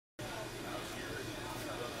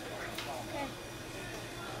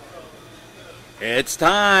It's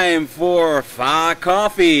time for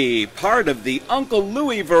Facoffee, part of the Uncle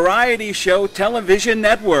Louie Variety Show television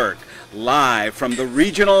network, live from the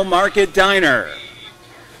Regional Market Diner.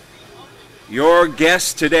 Your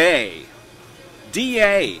guest today,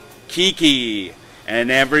 D.A. Kiki, and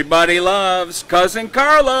everybody loves Cousin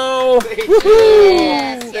Carlo.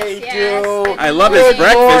 Yes, They do. I love his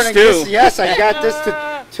breakfast too. Yes, I got this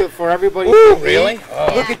for everybody. Ooh, really?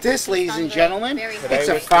 Look at this, ladies and gentlemen. Very It's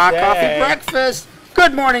a hungry. Facoffee breakfast.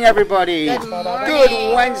 Good morning, everybody. Good morning.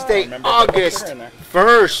 Good Wednesday, August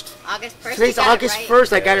 1st. August 1st. Today's you got it August right.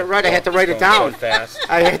 1st. I got it right. I had to write it down. Fast.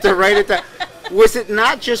 I had to write it down. Was it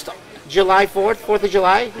not just July 4th, 4th of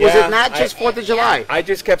July? Was Yeah, it not just 4th of July? I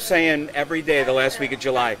just kept saying every day the last week of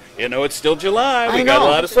July, you know, it's still July. I We got a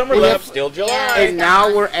know. lot of summer We left. have- Still July. Yeah. And now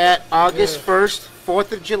we're at August 1st.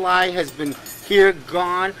 4th of July has been here,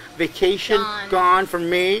 gone. Vacation, gone for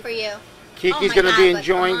me. For you. Kiki's Oh my going to be God,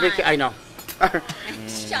 enjoying but come vacation. I know.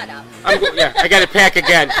 Shut up. Yeah, I got to pack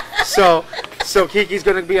again. So Kiki's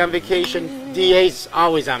going to be on vacation. DA's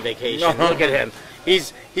always on vacation. Look at him.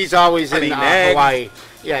 He's always in Hawaii.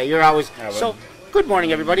 Yeah, you're always. So, good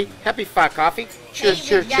morning, everybody. Happy Facoffee. Cheers, Hey,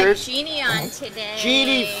 cheers, we got cheers. Jeannie on today.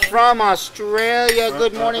 Jeannie from Australia.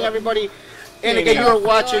 Good morning, everybody. And again, you are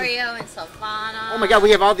watching. Florio and Silvana. Oh my God,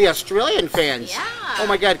 we have all the Australian fans. Yeah. Oh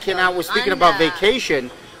my God, we're speaking about Yolanda.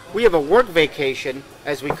 vacation. We have a work vacation,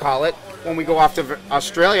 as we call it, when we go off to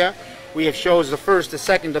Australia. We have shows the 1st, the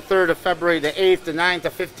 2nd, the 3rd of February, the 8th, the 9th, the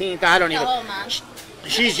 15th. I don't The even. whole month.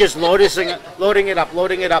 She's just loading it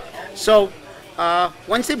up. So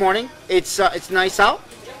Wednesday morning, it's nice out,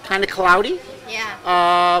 kind of cloudy,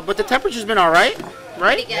 Yeah. but the temperature's been all right,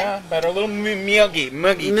 right? Pretty good. Yeah, but a little muggy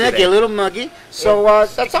Muggy, today. a little muggy. So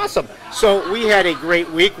that's awesome. So we had a great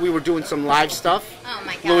week. We were doing some live stuff, Oh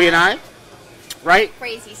my God. Louie and I, right?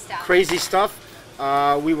 Crazy stuff. Crazy stuff.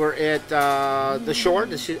 We were at the shore,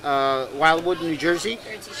 Wildwood, New Jersey.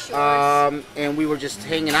 Jersey Shores. And we were just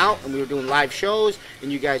hanging out, and we were doing live shows,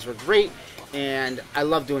 and you guys were great, and I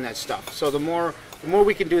love doing that stuff. So the more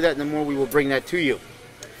we can do that, the more we will bring that to you.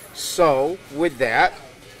 So with that,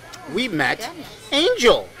 we met Goodness.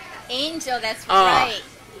 Angel. Angel, that's Ah, right.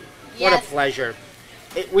 What a Yes. pleasure.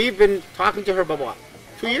 We've been talking to her about what?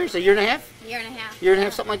 2 years? A year and a half? Year and a half. Year and a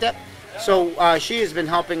half, something like that. So she has been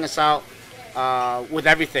helping us out with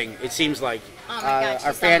everything. It seems like. Oh my God, she's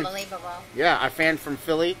our fan, unbelievable. yeah, our fan from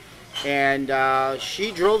Philly, and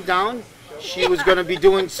she drove down. She was going to be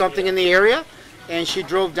doing something in the area, and she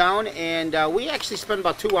drove down, and we actually spent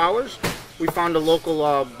about 2 hours. We found a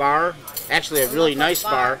local bar, actually a really nice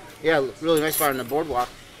bar. Yeah, really nice bar on the boardwalk,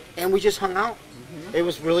 and we just hung out. It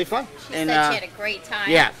was really fun. She and said she had a great time.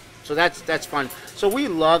 yeah, so that's fun. So we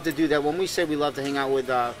love to do that. When we say we love to hang out with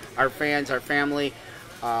our fans, our family,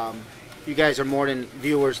 you guys are more than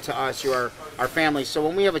viewers to us. You are our family. So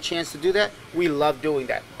when we have a chance to do that, we love doing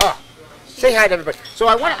that. Say hi to everybody. So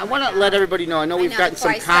I want to let everybody know. I know we've gotten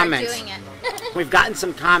some comments. Doing it. We've gotten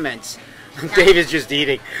some comments. Dave is just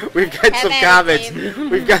eating. We've got some Have comments. at it,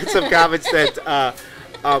 Dave. We've got some comments that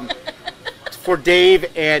for Dave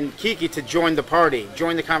and Kiki to join the party,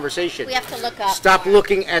 join the conversation. We have to look up. Stop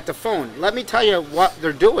looking at the phone. Let me tell you what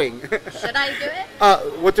they're doing. Should I do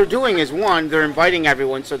it? What they're doing is, one, they're inviting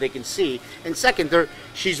everyone so they can see, and second,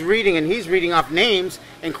 she's reading and he's reading off names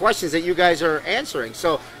and questions that you guys are answering.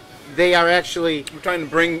 So they are actually We're trying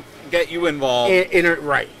to get you involved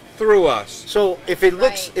right. through us. So if it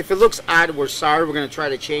looks Right. if it looks odd, we're sorry. We're going to try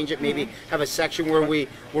to change it. Maybe have a section where we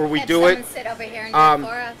Have do someone it. sit over here and do it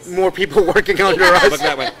for us. More people working under Look us.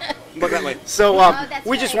 that way. Look that way. So that's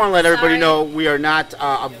we just right. want to let everybody Sorry. know we are not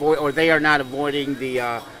they are not avoiding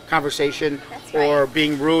the conversation That's or right.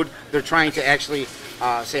 being rude. They're trying to actually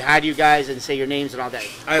say hi to you guys and say your names and all that.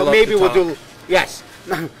 I but love maybe to we'll talk.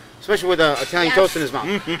 do especially with an Italian Yes. toast in his mouth.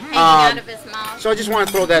 Hanging out of his mouth. So I just want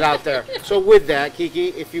to throw that out there. So with that, Kiki,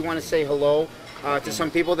 if you want to say hello to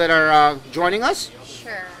some people that are joining us.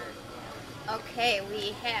 Sure. Okay,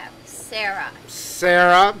 we have Sarah.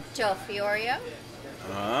 Sarah, Joe Fiorio.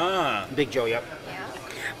 Big Joe, yep. Yeah.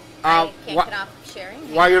 Uh, I can't wha- get off of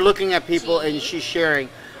sharing. While you're looking at people and Jeannie. she's sharing,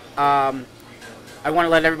 I want to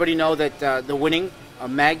let everybody know that the winning,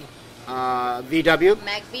 Meg, VW.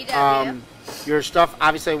 Meg VW. Your stuff,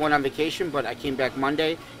 obviously I went on vacation, but I came back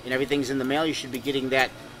Monday and everything's in the mail. You should be getting that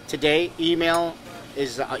today.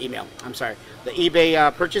 I'm sorry. The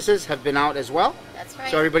eBay purchases have been out as well. That's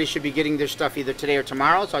right. So everybody should be getting their stuff either today or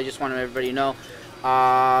tomorrow. So I just want everybody to know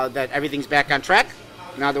that everything's back on track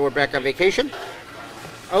now that we're back on vacation.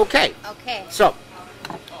 Okay. Okay. So,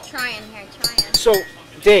 Trying here, trying. so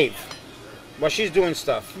Dave, while she's doing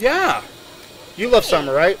stuff, Yeah. you love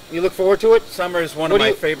summer, right? You look forward to it? Summer is one What of do my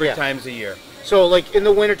you- favorite yeah. times of year. So like in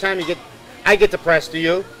the wintertime, I get depressed. Do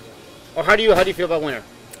you? Or how do you feel about winter?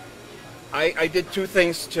 I did two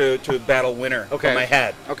things to battle winter Okay. in my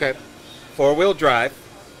head. Okay. 4-wheel drive,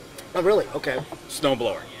 Oh really? Okay.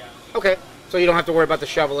 snowblower. Okay. So you don't have to worry about the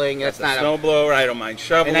shoveling. That's The not. snowblower, I don't mind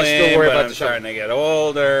shoveling, And I still worry but about I'm the shoveling. starting to get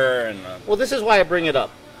older. And Well, this is why I bring it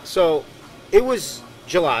up. So it was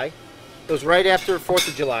July. It was right after 4th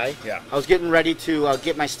of July. Yeah. I was getting ready to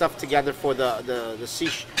get my stuff together for the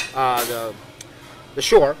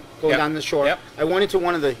shore, going Yep. down the shore. Yep. I went into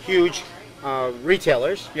one of the huge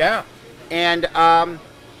retailers, yeah, and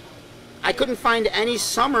I couldn't find any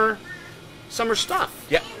summer stuff.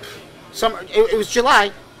 yeah, It was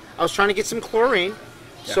July. I was trying to get some chlorine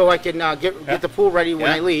so I can get the pool ready when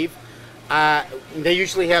Yeah. I leave. They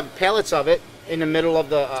usually have pallets of it in the middle of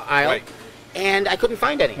the aisle, Right. and I couldn't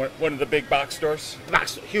find any. one of the big box stores.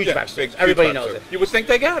 Huge Yeah, box. big- Everybody huge box knows store. it. You would think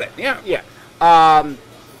they got it. Yeah, Yeah.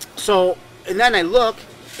 So, and then I look,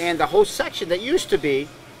 and the whole section that used to be,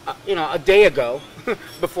 a day ago,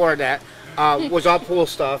 before that, was all pool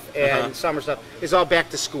stuff and Uh-huh. summer stuff, is all back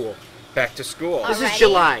to school. back to school. This is Already?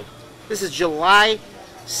 July. This is July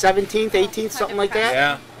 17th, 18th, something like that.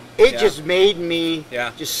 Yeah, It Yeah. just made me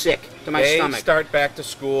Yeah. just sick to my they stomach. start back to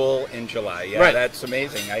school in July. Yeah, Right. that's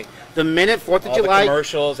amazing. The minute 4th of All the July,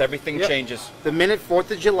 commercials, everything Yep. changes. the minute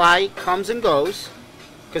 4th of July comes and goes,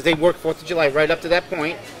 because they work 4th of July right up to that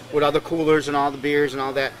point with all the coolers and all the beers and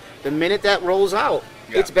all that. The minute that rolls out,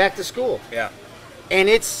 Yeah. it's back to school. Yeah. And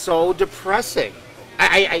it's so depressing.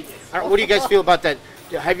 What do you guys feel about that?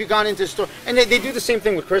 Have you gone into the store? And they do the same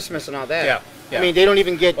thing with Christmas and all that. Yeah, yeah. I mean, they don't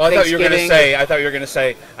even get Well, I thought you were Thanksgiving. going to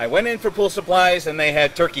say. I went in for pool supplies and they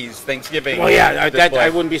had turkeys Thanksgiving. Well, yeah, that display. I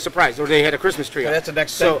wouldn't be surprised. Or they had a Christmas tree. Yeah, up. that's the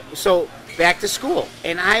next So, thing. so back to school,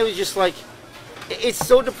 and I was just like, it's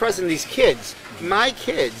so depressing. These kids, my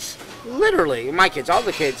kids, literally, my kids, all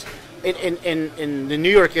the kids, in the New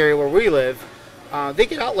York area where we live, they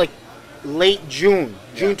get out like late June,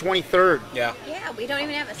 June 23rd, Yeah, Yeah, we don't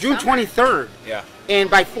even have a June summer. 23rd. yeah.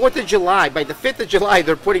 And by 4th of July, by the 5th of July,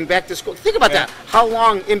 they're putting back to school. Think about Yeah. that. How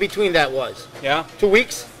long in between that was? Yeah. 2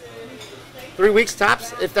 weeks? 3 weeks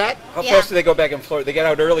tops, if that? How Yeah. fast do they go back in Florida? They get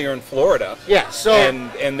out earlier in Florida. Yeah, so...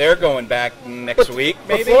 And they're going back next week,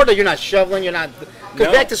 maybe? But Florida, you're not shoveling, you're not... Because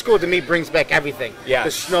No. back to school, to me, brings back everything. Yes.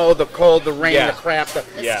 The snow, the cold, the rain, Yeah. the crap, The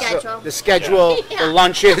Yeah. schedule. the schedule, Yeah. the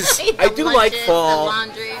lunches. The I do like lunches, fall. The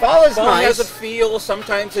laundry. Fall is Fall nice, has a feel.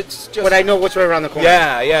 Sometimes it's just... but I know what's right around the corner.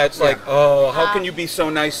 Yeah, yeah. It's like, Yeah. oh, how can you be so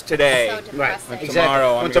nice today? So Right, depressing. exactly. Tomorrow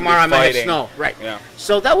I'm When gonna be tomorrow I might have fighting. snow. Right. Yeah.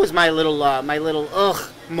 So that was my little ugh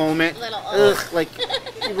moment. Little ugh. Like,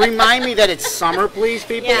 remind me that it's summer, please,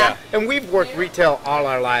 people. Yeah. And we've worked retail all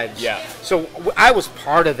our lives. Yeah. So I was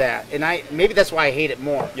part of that, and maybe that's why I hate it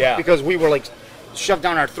more. Yeah. Because we were like shoved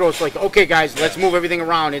down our throats, like, okay, guys, let's move everything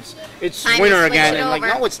around. It's Time to winter switch again, it and like,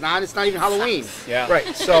 over. no, it's not. It's not even Halloween. Yeah.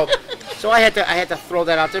 Right. So I had to throw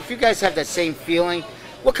that out there. If you guys have that same feeling,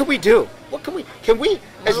 what can we do? What can we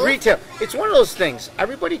as Move. retail? It's one of those things.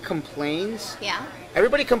 Everybody complains. Yeah.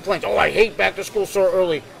 Everybody complains. Oh, I hate back to school so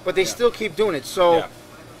early, but they still keep doing it. So, Yeah.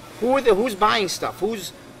 who's buying stuff? Who?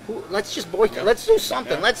 Let's just boycott. Let's do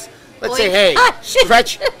something. Yeah. Let's say, hey,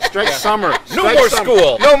 stretch summer. No Stretch more summer.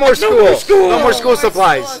 school. No more school. more school. No more school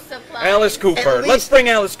supplies. School supplies. Alice Cooper. At Let's least- bring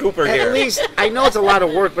Alice Cooper here. At least I know it's a lot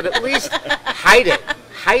of work, but at least hide it.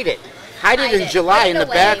 Hide it in it. July Put it in the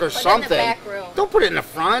away. back or Put it in the something. back room. Don't put it in the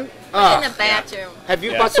front. In Ugh. the bathroom. Have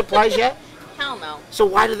you Yeah. bought supplies yet? Hell no. So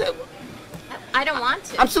why do they? I don't want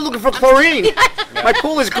to. I'm still looking for chlorine. My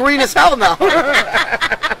pool is green as hell now.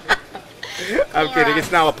 I'm kidding.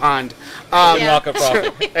 It's now a pond. Yeah. Walk across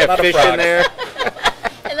it. I have Not a fish frog. in there.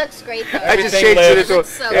 It looks great though. I just Everything changed it lives. into.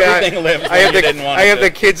 So Yeah, Everything lives I when have you the didn't want I have it the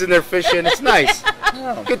to. kids and they're fishing. It's nice.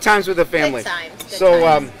 Good times with the family. Good times. Good So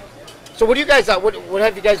times. so what do you guys what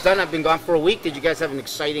have you guys done? I've been gone for a week. Did you guys have an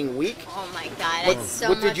exciting week? Oh my God, What, it's so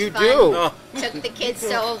what much did you fun. do? Oh, Took the kids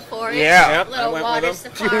to Old Forest. Yeah. Yep, I Little went water with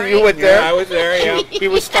them. safari. You went yeah, there. I was there, yeah. He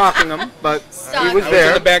was stalking them, but he Stalking. was I was in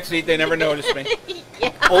there. the back seat. They never noticed me.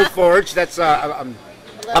 Yeah. Old Forge. That's Little,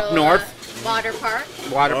 up north. Water park.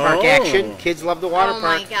 Water park Oh. action. Kids love the water Oh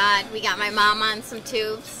park. my God, we got my mom on some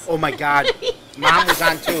tubes. Oh my God. Mom was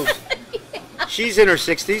on tubes. She's in her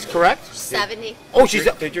 60s, correct? 70. Oh, she's.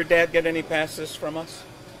 Did your dad get any passes from us?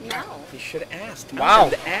 No. He should have asked. Wow. Tell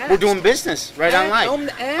him to ask. We're doing business right Tell online. him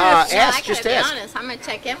to ask. Yeah, Ask, I just gotta be ask. honest. I'm gonna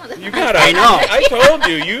check in with him. You gotta. I know. I told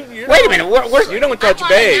you. You Wait a minute. Where's You don't touch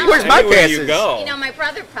wanna base. know. Where's my Anywhere passes? You go. You know, my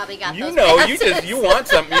brother probably got You those know. passes. You want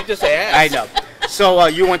something. You just ask. I know. So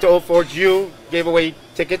you went to Old Forge. You gave away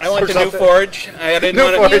tickets. I went or to New something? Forge. I didn't New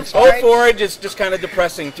want to. Forge. Old Forge is just kind of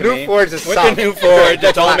depressing to New me. Forge is Went south. to New Forge.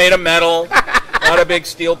 It's all That's made of metal. A lot of big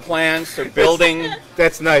steel plants. They're building.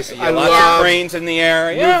 That's nice. A lot of cranes in the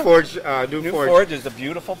air. Yeah. New Forge is a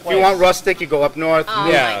beautiful place. If you want rustic, you go up north. Oh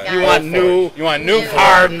yeah. my God. You want new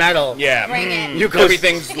hard metal. Yeah. Bring it. You go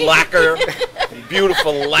Everything's lacquer.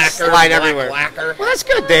 Beautiful lacquer. Slide everywhere. Lacquer. Well, that's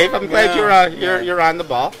good, Dave. I'm glad you're on the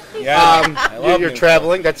ball. Yeah. I love you're New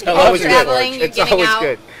traveling. That's love always traveling, good. you're It's getting always out.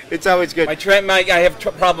 good. It's always good. I have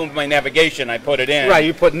problem with my navigation. I put it in. Right,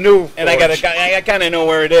 you put new. And I kind of know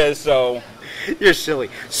where it is, so. You're silly.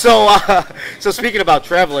 So, so speaking about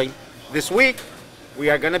traveling, this week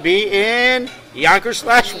we are going to be in Yonkers /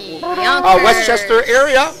 Westchester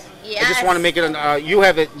area. Yes. I just want to make it. You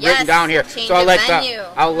have it written down here, change so of venue.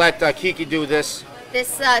 I'll let Kiki do this. This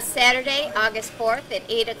Saturday, August 4th at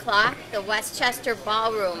 8 o'clock, the Westchester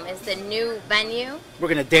Ballroom is the new venue. We're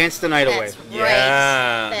going to dance the night away That's right.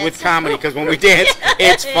 Yeah. That's with comedy, because when we dance,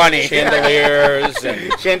 it's funny. Chandeliers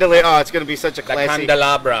and Chandelier. Oh, it's going to be such a the classy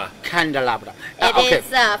candelabra. It Okay. is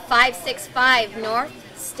 565 North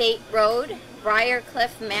State Road,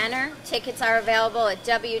 Briarcliff Manor. Tickets are available at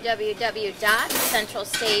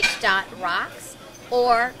www.centralstage.rocks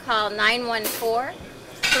or call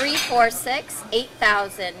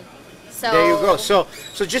 914-346-8000. So There you go. So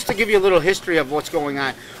just to give you a little history of what's going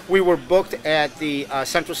on, we were booked at the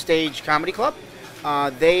Central Stage Comedy Club.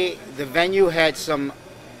 The venue had some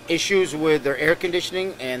issues with their air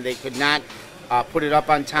conditioning, and they could not put it up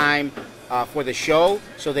on time for the show.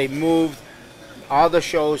 So they moved all the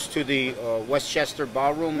shows to the Westchester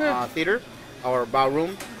Ballroom Theater, or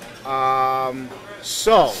Ballroom.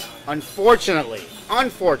 So unfortunately,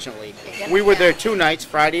 we were there 2 nights,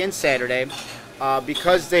 Friday and Saturday.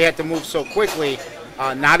 Because they had to move so quickly,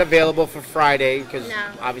 not available for Friday because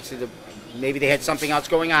obviously maybe they had something else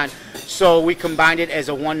going on. So we combined it as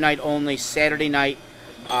a one-night only Saturday night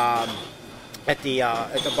at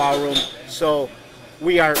the ballroom. So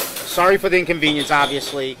we are sorry for the inconvenience,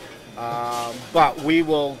 obviously, but we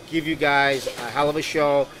will give you guys a hell of a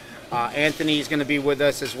show. Anthony's going to be with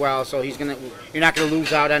us as well, so you're not going to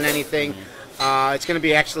lose out on anything. It's going to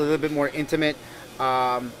be actually a little bit more intimate.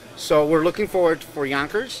 So we're looking forward for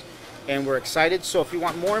Yonkers, and we're excited. So if you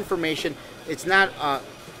want more information, it's not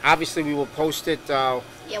obviously we will post it. yeah,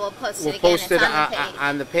 we'll post it We'll again. post It's it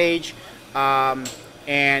on the page. on the page,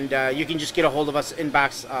 and you can just get a hold of us,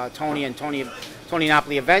 inbox Tony and Tony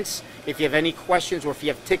Napoli Events. If you have any questions or if you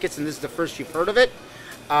have tickets and this is the first you've heard of it,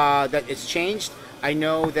 that it's changed. I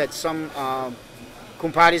know that some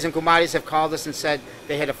kumpadis and kumadis have called us and said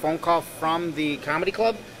they had a phone call from the comedy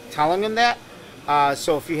club telling them that.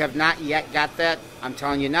 So if you have not yet got that, I'm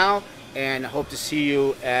telling you now, and I hope to see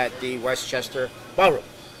you at the Westchester Ballroom.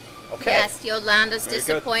 Okay. Yes, Yolanda's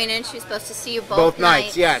disappointed. She was supposed to see you both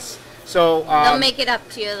nights. Yes. So they'll make it up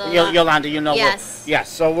to you, Yolanda, you know. Yes. Yes.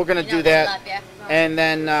 So we're gonna do they that, love you. and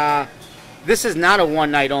then this is not a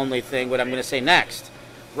one-night only thing. What I'm gonna say next,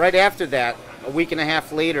 right after that, a week and a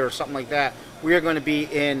half later or something like that, we are going to be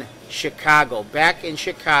in Chicago. Back in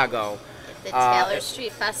Chicago. The Taylor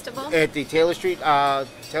Street Festival? At the Taylor Street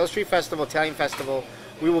Festival, Italian Festival.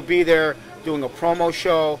 We will be there doing a promo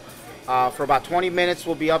show for about 20 minutes.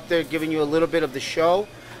 We'll be up there giving you a little bit of the show.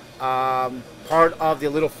 Part of the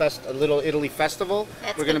Little Italy Festival.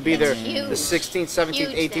 We're going to be there huge. the 16th, 17th, Huge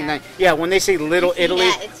 18th, there. 19th. Yeah, when they say Little Italy,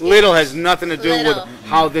 it's little huge. has nothing to do Little. with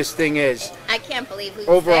how this thing is. I can't believe who's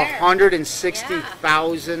Over there.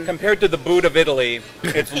 160,000. Compared to the boot of Italy,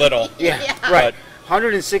 it's little. Yeah, Yeah. right.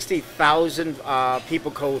 160,000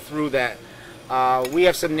 people go through that. We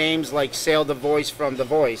have some names like Sail the Voice from The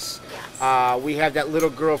Voice. Yes. We have that little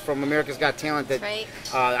girl from America's Got Talent that Right.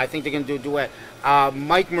 I think they're going to do a duet.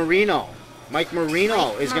 Mike Marino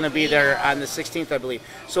is going to be there on the 16th, I believe.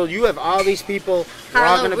 So you have all these people.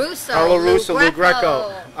 Carlo Russo, Carlo Russo, Lou Lou Greco.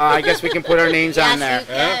 Greco. I guess we can put our names Yes, on there. you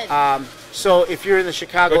can. So if you're in the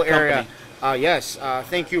Chicago Good area, yes,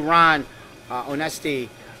 thank you, Ron Onesti,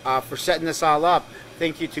 for setting this all up.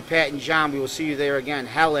 Thank you to Pat and John. We will see you there again.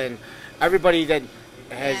 Helen, everybody that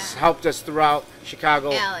has helped us throughout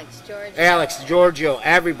Chicago. Alex, Giorgio,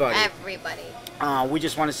 everybody. Everybody. We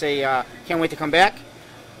just want to say, can't wait to come back.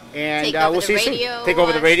 And Take over we'll the see you soon. radio, Take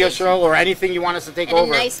over the radio station. show or anything you want us to take And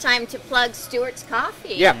over. a nice time to plug Stewart's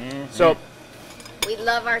Coffee. Yeah. So We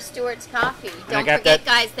love our Stewart's Coffee. I Don't got forget, that.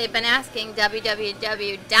 guys, they've been asking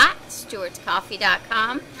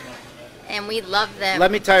www.stewartscoffee.com. And we love them.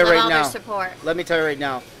 let me tell you love right all now. Their support. Let me tell you right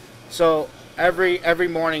now. So every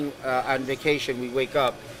morning on vacation we wake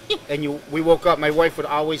up, and we woke up. My wife would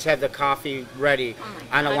always have the coffee ready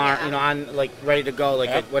on God, alarm, yeah. on like ready to go, like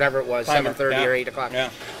Yeah. at whatever it was, Timer, 7:30 yeah. or 8 o'clock. Yeah.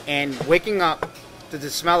 And waking up to the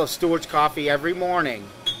smell of Stewart's coffee every morning.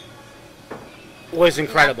 was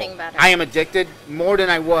incredible. Nothing better. I am addicted more than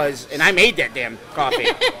I was, and I made that damn coffee.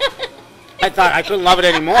 I thought I couldn't love it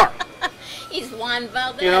anymore. He's Juan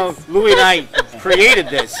Valdez. You know, Louis and I created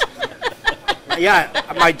this. Yeah,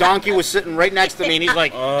 my donkey was sitting right next to me, and he's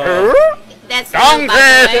like, That's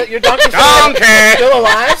donkey! Your donkey's Donkey! still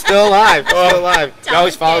alive? Still alive. Still alive. He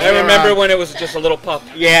always follows me I remember around. when it was just a little pup.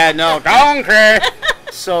 Yeah, no, donkey!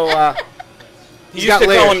 So, You used to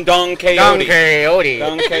call him Don Coyote. Don Coyote.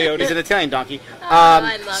 Don Coyote. He's an Italian donkey.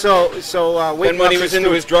 I love So, And when he was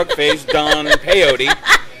into his drug phase, Don Peyote.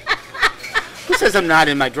 Who says I'm not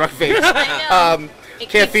in my drug phase? I know. It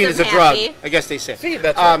Caffeine keeps is a him drug, happy. I guess they say. See,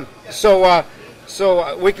 that's right.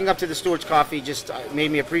 So waking up to the Stewart's coffee just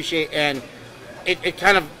made me appreciate, and it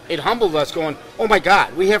kind of humbled us, going, oh my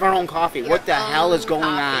God, we have our own coffee. Your What the hell is own going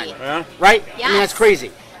coffee. on? Yeah. Right? I mean, Yes. that's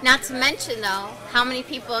crazy. Not to mention, though, how many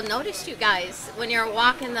people noticed you guys when you're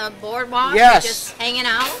walking the boardwalk, Yes. just hanging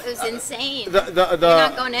out. It was insane. The you're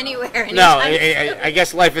not going anywhere. no, anytime soon. I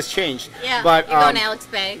guess life has changed. Yeah, but you're going to Alex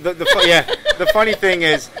Bay. The funny thing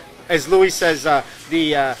is, as Louis says,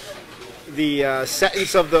 the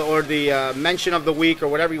sentence of the mention of the week, or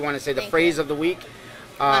whatever you want to say, the Thank phrase you. of the week.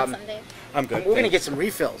 On Sunday. I'm good. We're gonna get some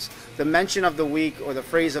refills. The mention of the week, or the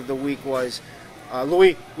phrase of the week, was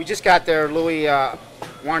Louis. We just got there. Louis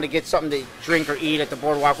wanted to get something to drink or eat at the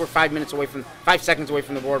boardwalk. We're 5 seconds away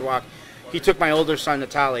from the boardwalk. He took my older son,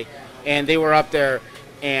 Natali, and they were up there,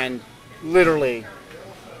 and literally,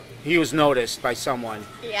 he was noticed by someone.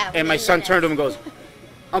 Yeah, And my within son turned to him and goes,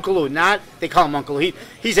 Uncle Lou, they call him Uncle Lou.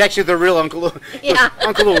 He's actually the real Uncle Lou. Yeah.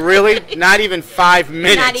 Uncle Lou, really? Not even 5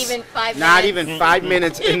 minutes. Not even 5 Not minutes. even 5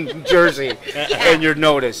 minutes in Jersey, and you're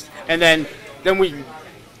noticed. And then we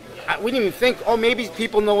didn't even think, oh, maybe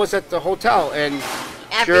people know us at the hotel, and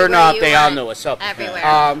sure Everywhere enough, you they all went. know us. So,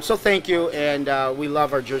 Everywhere. so thank you, and we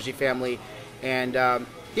love our Jersey family, and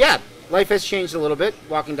yeah, life has changed a little bit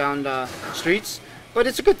walking down the streets. But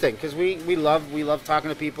it's a good thing, because we love talking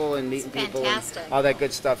to people and meeting people fantastic. and all that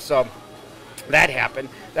good stuff. So that happened.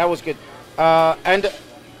 That was good. And do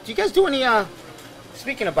you guys do any?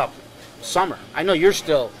 Speaking about summer, I know you're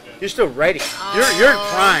still ready. You're in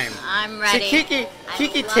prime. I'm ready. See, I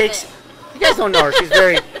Kiki love takes. it. You guys don't know her. She's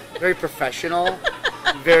very professional.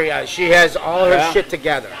 Very. She has all her shit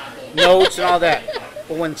together, notes and all that.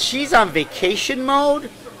 But when she's on vacation mode,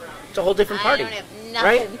 it's a whole different party, I don't have nothing.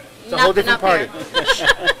 right? It's a whole different party.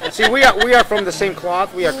 See, we are from the same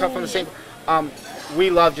cloth. We are cut from the same. We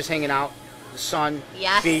love just hanging out, the sun,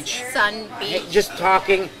 Yes. beach, Sun, beach. just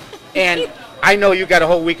talking. And I know you got a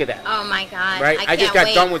whole week of that, Oh my God. right? I just can't got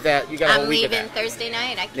wait. done with that. You got a whole I'm week of leaving that. Thursday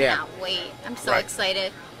night. I Yeah. cannot wait. I'm so Right.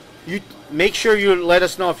 excited. You make sure you let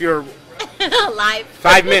us know if you're Live.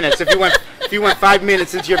 5 minutes. If you went 5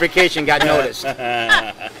 minutes into your vacation, got noticed.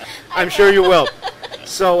 I'm sure you will.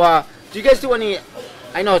 So, do you guys do any?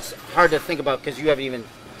 I know it's hard to think about because you haven't even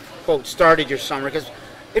quote started your summer, because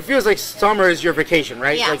it feels like summer is your vacation,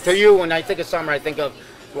 right? Yes. Like to you, when I think of summer, I think of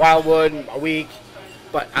Wildwood, a week,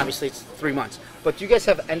 but obviously it's 3 months. But do you guys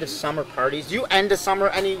have end of summer parties? Do you end the summer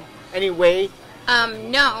any way?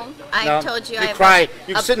 No. I No? told you You I have cry. A,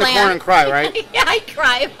 You a sit in the plan. corner and cry, right? Yeah, I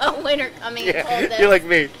cry about winter coming and Yeah, coldness. you're like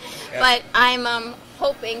me. But I'm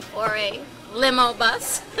hoping for a limo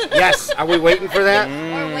bus. Yes. Are we waiting for that?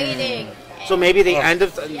 We're waiting. So maybe the end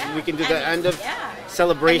of Yeah, we can do the end of yeah. And we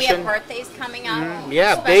celebration. have birthdays coming up.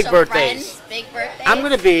 Yeah, Special big birthdays. Friends, big birthdays. I'm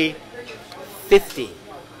gonna be 50.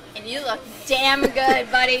 And you look damn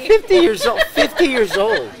good, buddy. 50 years old. 50 years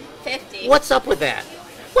old. 50. What's up with that?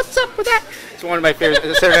 What's up with that? It's one of my favorite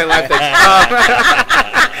Saturday Night Live things.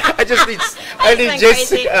 I need been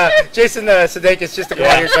Jason Sudeikis just to come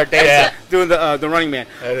out here and start dancing, doing the Running Man.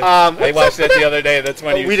 I What's watched up that with the other day. That's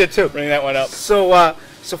when you we did too. bring that one up. So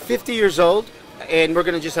 50 years old, and we're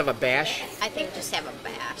gonna just have a bash. I think just have a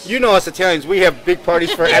bash. You know us Italians, we have big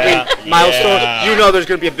parties for every Yeah. milestone. Yeah. You know there's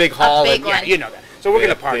gonna be a big hall. big and, yeah, one. you know that. So we're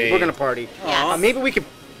gonna party. 50. We're gonna party. Yes. Maybe we could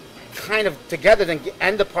kind of together then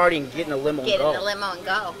end the party and get in a limo Get and in go. the limo and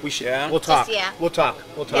go. We should. Yeah. We'll talk. Just, yeah. We'll talk.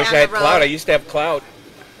 We'll talk. Yeah. Wish on I had the road. clout. I used to have clout.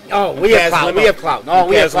 Oh, we have Kaz clout. limo. We have clout. No,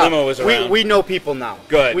 we have Kaz clout. limo was around. We know people now.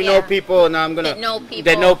 Good. We Yeah. know people, and I'm gonna That know people.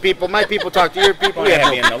 That know people. My people talk to your people. Yeah,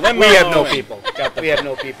 me in the limo. We have no people. We have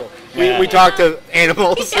no people. We talk to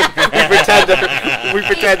animals. we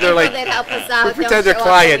pretend they're like People that help us out. we pretend they're don't show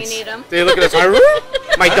up when clients. We need 'em. They look at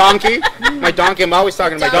us. My donkey. My donkey. I'm always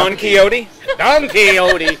talking to my Don donkey. Quixote. Don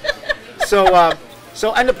Quixote.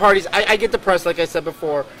 So end the parties. I get depressed, like I said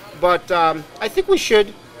before, but I think we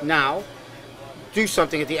should now do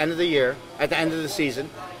something at the end of the year, at the end of the season,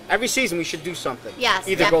 every season we should do something. Yes,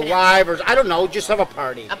 Either definitely. go live or, I don't know, just have a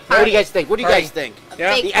party. A What do party. you guys think? What do you guys think?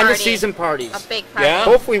 Yeah. Big The end of party. season parties. A big party. Yeah.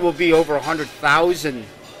 Hopefully we'll be over 100,000.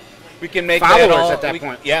 We can make Followers that all, at that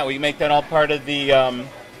point. Yeah, we can make that all part of the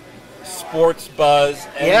sports buzz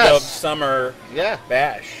end Yes. of summer Yeah.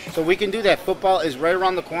 bash. So we can do that. Football is right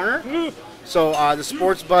around the corner. So the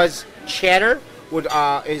Sports Buzz chatter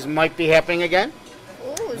might be happening again.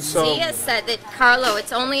 Ooh, So- Zia said that Carlo,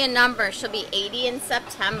 it's only a number. She'll be 80 in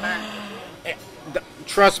September.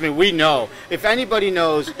 Trust me, we know. If anybody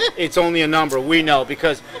knows it's only a number, we know,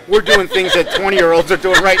 because we're doing things that 20-year-olds are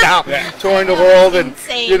doing right now, touring the world and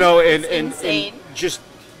Insane. you know, It's and insane. just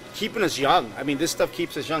keeping us young. I mean, this stuff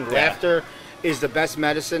keeps us young. Yeah. Laughter is the best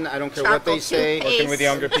medicine. I don't care what they Charcoal say. toothpaste. Working with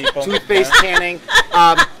younger people. Toothpaste, tanning.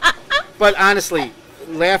 But honestly,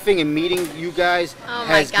 laughing and meeting you guys Oh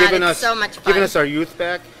my has God, given it's us so much fun. given us our youth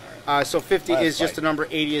back. So 50 That's is just right. a number,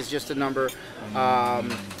 80 is just a number.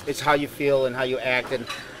 It's how you feel and how you act and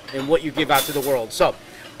what you give out to the world. So,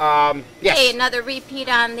 yes. Hey, another repeat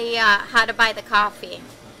on the how to buy the coffee.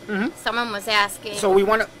 Someone was asking. So we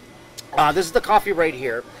want to. This is the coffee right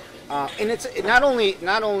here, and it's not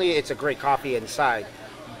only it's a great coffee inside,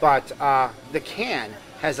 but the can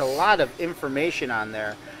has a lot of information on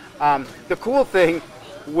there. The cool thing,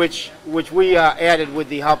 which we added with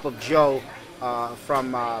the help of Joe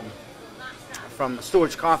from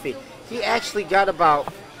Stewart's Coffee, he actually got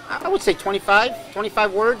about, I would say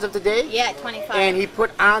 25 words of the day. Yeah, 25. And he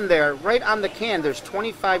put on there, right on the can, there's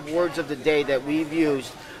 25 words of the day that we've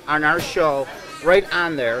used on our show, right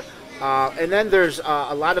on there. And then there's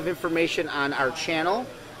a lot of information on our channel,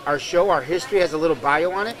 our show, our history has a little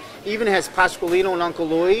bio on it. Even has Pasqualino and Uncle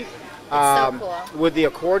Louie so cool. with the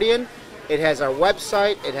accordion. It has our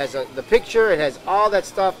website, it has the picture, it has all that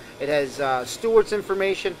stuff. It has Stewart's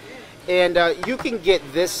information. And you can get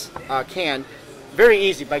this can very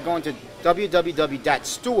easy by going to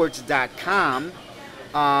www.stewarts.com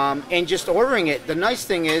and just ordering it. The nice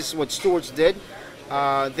thing is what Stewart's did,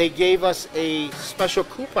 they gave us a special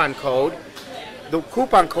coupon code. The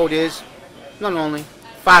coupon code is not only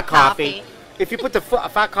Facoffee. If you put the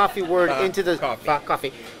Facoffee word into the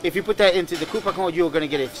Facoffee, if you put that into the coupon code, you are going to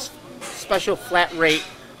get a special flat rate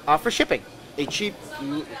for shipping. A cheap,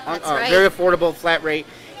 right. very affordable flat rate.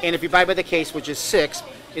 And if you buy by the case, which is 6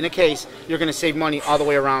 in a case, you're going to save money all the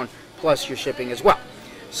way around, plus your shipping as well.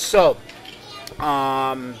 So,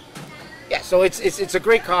 yeah, so it's a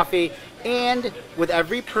great coffee. And with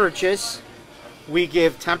every purchase, we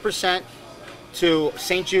give 10% to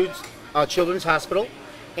St. Jude's Children's Hospital,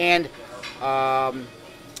 and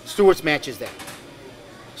Stewart's matches that.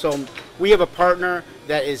 So we have a partner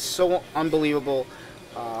that is so unbelievable.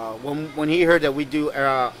 When he heard that we do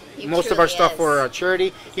most of our truly stuff is. for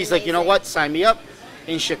charity, he's like, you know Amazing. what, sign me up.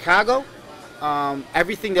 In Chicago,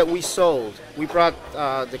 everything that we sold, we brought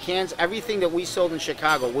the cans, everything that we sold in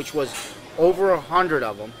Chicago, which was over 100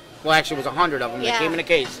 of them, well actually it was 100 of them that Yeah. came in a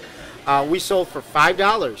case, we sold for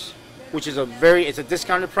 $5, which is it's a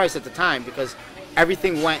discounted price at the time because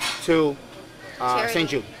everything went to Charity. St.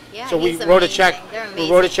 Jude. Yeah, So we he's wrote a amazing. check. They're We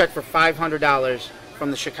wrote a amazing. check for $500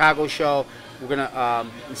 from the Chicago show. We're gonna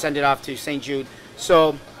send it off to St. Jude.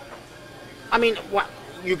 So, I mean, what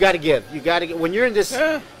you got to give. You got to get when you're in this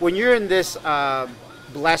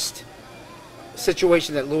blessed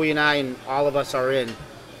situation that Louie and I and all of us are in.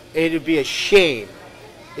 It'd be a shame.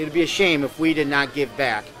 It'd be a shame if we did not give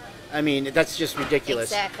back. I mean, that's just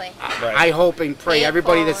ridiculous. Exactly. Right. I hope and pray Pay it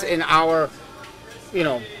everybody that's forward. in our, you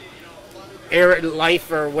know,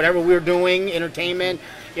 life or whatever we're doing, entertainment,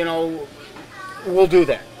 you know, will do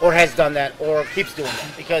that or has done that or keeps doing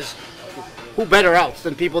that, because who better else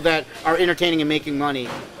than people that are entertaining and making money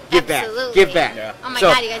give Absolutely. back, give back. Yeah. Oh my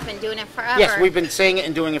So, God, you guys been doing it forever. yes, we've been saying it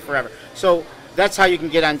and doing it forever. So that's how you can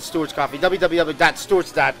get on Stewart's Coffee.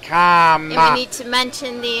 www.stewarts.com. And we need to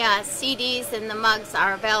mention the CDs and the mugs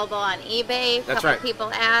are available on eBay. A That's couple right.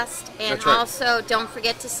 people asked. And That's right. also, don't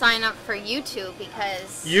forget to sign up for YouTube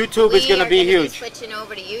because YouTube is gonna be huge. Switching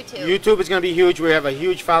over to YouTube. YouTube is going to be huge. We have a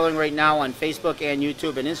huge following right now on Facebook and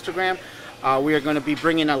YouTube and Instagram. We are going to be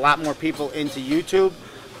bringing a lot more people into YouTube.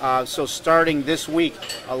 So starting this week,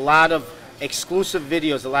 a lot of exclusive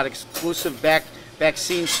videos, a lot of exclusive back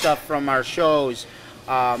scene stuff from our shows,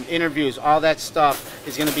 interviews, all that stuff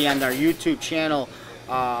is going to be on our YouTube channel.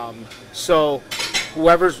 So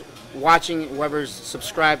whoever's watching, whoever's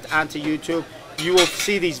subscribed onto YouTube, you will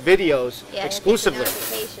see these videos Yeah, exclusively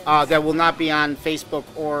notifications. that will not be on Facebook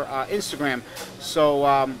or Instagram. So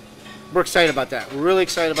we're excited about that. We're really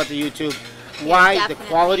excited about the YouTube. Why? The definitely.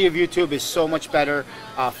 quality of YouTube is so much better,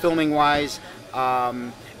 filming wise,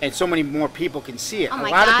 and so many more people can see it. Oh A my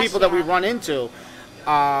lot of gosh, people that we yeah. run into,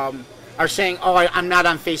 are saying, "Oh, I'm not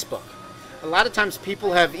on Facebook." A lot of times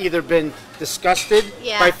people have either been disgusted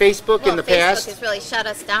by Facebook in the past. Facebook has really shut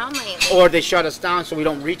us down lately. Or they shut us down so we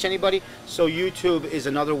don't reach anybody. So YouTube is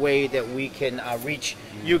another way that we can reach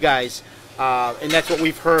you guys. And that's what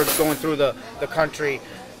we've heard going through the country,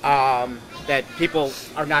 that people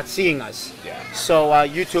are not seeing us. Yeah. So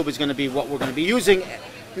YouTube is going to be what we're going to be using.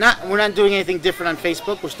 We're not doing anything different on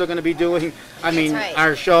Facebook. We're still going to be doing,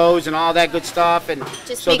 our shows and all that good stuff. And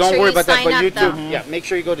just so don't worry about that. But YouTube, though. yeah, make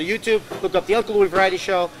sure you go to YouTube, look up the Uncle Louie Variety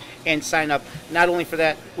Show, and sign up. Not only for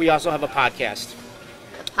that, we also have a podcast.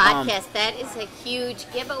 Podcast, that is a huge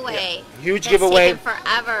giveaway. Yeah, huge That's giveaway. Taken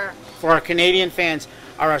forever. For our Canadian fans,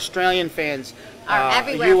 our Australian fans, Our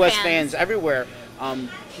everywhere U.S. fans. everywhere.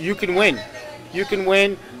 You can win. You can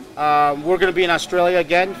win. We're going to be in Australia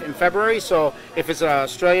again in February, so if it's an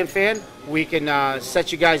Australian fan, we can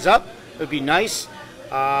set you guys up. It would be nice.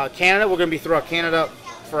 Canada, we're going to be throughout Canada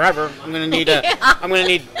forever. I'm going to need I'm going to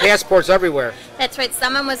need passports everywhere. That's right.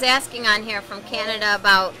 Someone was asking on here from Canada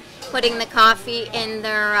about putting the coffee in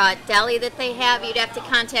their deli that they have. You'd have to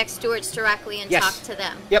contact Stewart's directly and talk to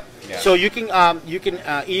them. Yep. Yeah. So you can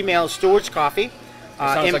email Stewart's Coffee.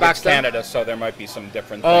 Sounds like it's Canada, so there might be some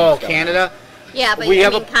different things. Oh, Canada. Yeah, but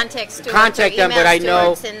contact Stewart's. Contact them, but I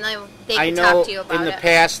know they can talk to you about in the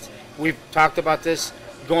past we've talked about this,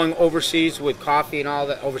 going overseas with coffee and all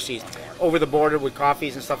that. Over the border with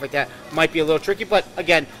coffees and stuff like that might be a little tricky. But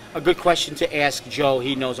again, a good question to ask Joe.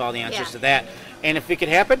 He knows all the answers to that. And if it could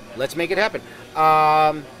happen, let's make it happen.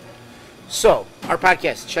 So, our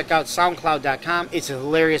podcast, check out SoundCloud.com. It's a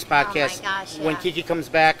hilarious podcast. Oh my gosh, yeah. When Kiki comes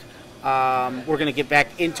back, we're going to get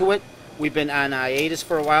back into it. We've been on hiatus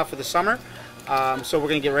for a while for the summer. So we're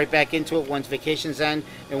going to get right back into it once vacations end.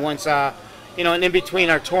 And once, and in between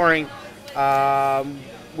our touring,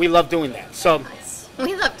 we love doing that. So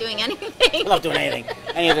we love doing anything. We love doing anything.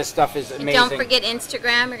 Any of this stuff is amazing. And don't forget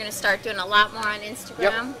Instagram. You're going to start doing a lot more on Instagram.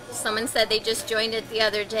 Yep. Someone said they just joined it the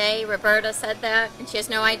other day. Roberta said that, and she has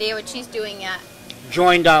no idea what she's doing yet.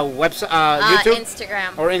 Joined website, YouTube?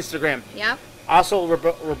 Instagram. Or Instagram. Yep. Also,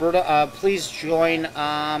 Roberta, please join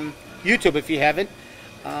YouTube if you haven't.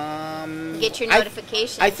 Get your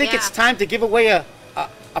notifications. I think it's time to give away a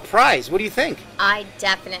prize. What do you think? I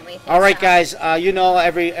definitely think All right, so. guys.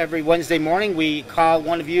 Every Wednesday morning we call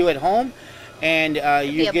one of you at home, and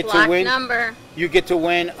you get to win. Number. You get to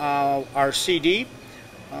win our CD.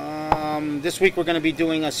 This week we're going to be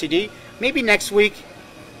doing a CD. Maybe next week.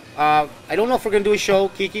 I don't know if we're going to do a show.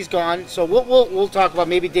 Kiki's gone, so we'll talk about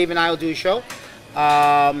maybe Dave and I will do a show,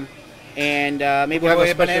 and maybe we'll have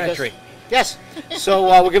a banana tree. Yes.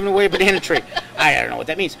 So we're giving away a banana tree. I don't know what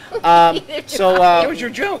that means. That was your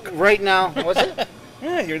joke. Right now, was it?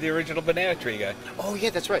 Yeah, you're the original banana tree guy. Oh yeah,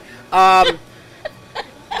 that's right. That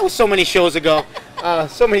was so many shows ago,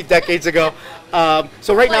 so many decades ago.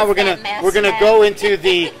 So right now we're gonna go into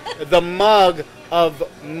the mug of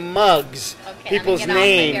mugs, people's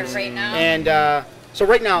names, right now. and so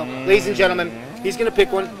right now, ladies and gentlemen, he's gonna pick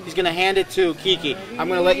one. He's gonna hand it to Kiki. I'm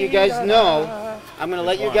gonna let you guys know. I'm going to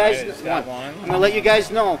let you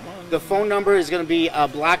guys know the phone number is going to be a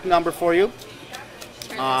black number for you.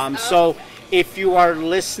 So if you are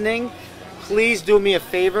listening, please do me a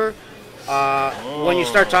favor. When you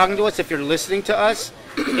start talking to us, if you're listening to us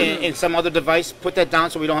in some other device, put that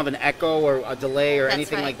down so we don't have an echo or a delay or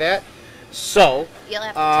anything like that. So you'll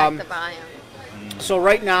have to check the volume. So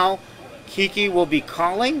right now, Kiki will be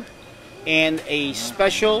calling, and a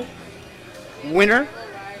special winner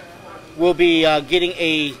will be getting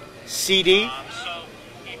a CD.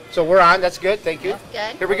 So we're on. That's good. Thank you.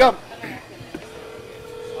 That's good. Here we go.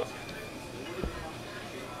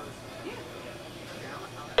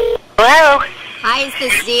 Hello? Hi, is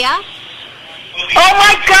this Zia? Oh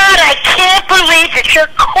my God, I can't believe that you're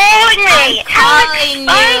calling me. I'm calling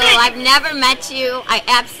you. I've never met you. I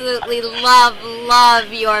absolutely love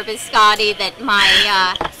your biscotti that my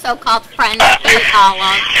so-called friends ate all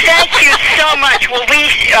of. Thank you so much. Well,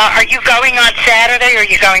 are you going on Saturday or are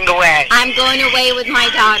you going away? I'm going away with my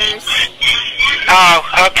daughters. Oh,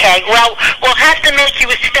 okay. Well, we'll have to make you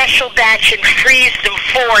a special batch and freeze them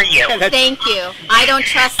for you. Thank you. I don't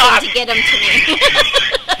trust them to get them to me.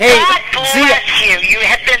 Hey, God bless you. You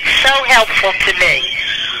have been so helpful to me.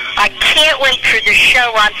 I can't wait for the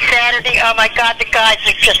show on Saturday. Oh my God, the guys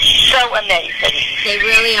are just so amazing. They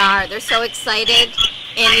really are. They're so excited.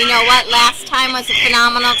 And you know what? Last time was a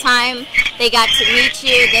phenomenal time. They got to meet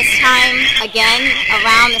you this time again,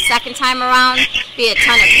 around the second time around. Be a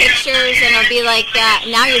ton of pictures, and it'll be like,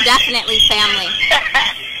 now you're definitely family.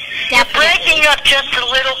 You're breaking up just a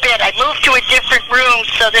little bit. I moved to a different room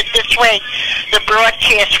so that this way the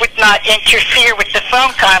broadcast would not interfere with the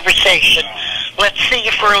phone conversation. Let's see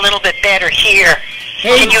if we're a little bit better here.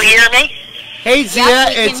 Hey, can you hear me? Hey, Zia.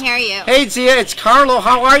 Yes, we can hear you. Hey, Zia, it's Carlo.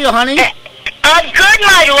 How are you, honey? I'm good,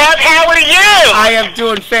 my love. How are you? I am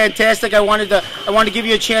doing fantastic. I wanted to give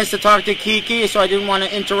you a chance to talk to Kiki, so I didn't want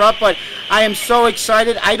to interrupt, but I am so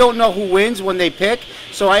excited. I don't know who wins when they pick,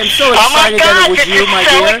 so I am so excited that it was you, my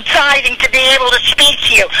dear. Oh, my God, this is so exciting to be able to speak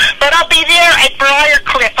to you. But I'll be there at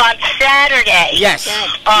Briarcliff on Saturday. Yes.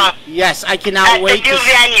 Yes, I cannot at wait. At the new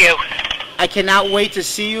venue. I cannot wait to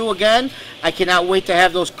see you again. I cannot wait to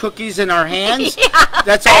have those cookies in our hands. Yeah.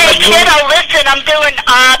 That's all. Hey, kiddo, listen, I'm doing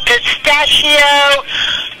pistachio,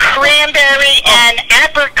 cranberry, and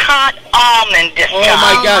apricot almond this Oh time.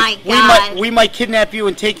 my God! Oh my God. We might kidnap you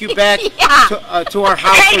and take you back Yeah. to our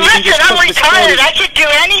house. Hey, so you can listen, just I'm cook this retired. food. I could do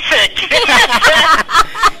anything.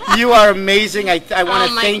 You are amazing. I want to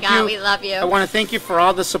Oh my thank God, you. we love you. I want to thank you for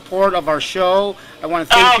all the support of our show. I want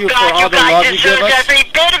to thank Oh, you God, for all you the love guys you give deserve us. every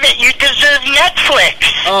bit of it. You deserve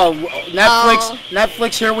Netflix. Oh, Netflix! Oh.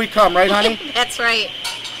 Netflix, here we come, right, honey? That's right.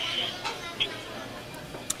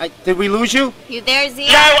 Did we lose you? You there,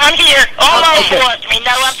 Zia? No, I'm here. Almost Okay. lost me.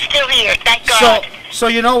 No, I'm still here. Thank God. So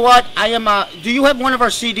you know what? I am. Do you have one of our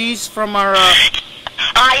CDs from our?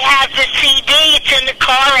 I have the CD. It's in the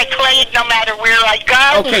car. I play it no matter where I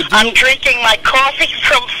go. Okay, I'm drinking my coffee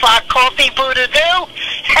from Facoffee Show,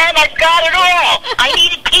 and I've got it all. I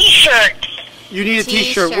need a T-shirt. You need a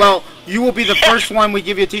T-shirt. T-shirt. Well, you will be the first one we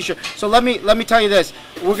give you a T-shirt. So let me tell you this.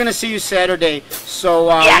 We're gonna see you Saturday. So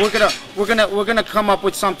Yes. we're gonna come up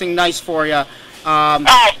with something nice for you.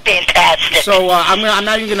 Oh, fantastic. So I'm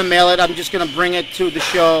not even gonna mail it. I'm just gonna bring it to the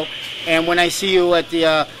show. And when I see you at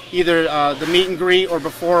the either the meet and greet or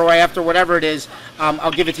before or after, whatever it is,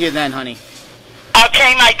 I'll give it to you then, honey.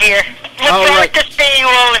 Okay, my dear. Look All forward right. to seeing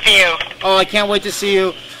all of you. Oh, I can't wait to see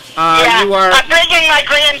you. Yeah, You are I'm bringing my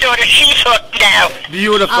granddaughter. She's hooked now.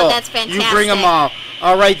 beautiful. Oh, that's You bring them fantastic. all.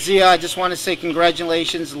 All right, Zia. I just want to say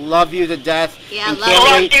congratulations. Love you to death. Yeah, And love can't you.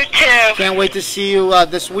 Love wait- you too. Can't wait to see you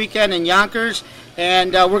this weekend in Yonkers,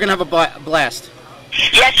 and we're gonna have a blast.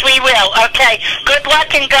 Yes, we will. Okay. Good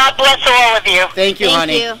luck and God bless all of you. Thank you, Thank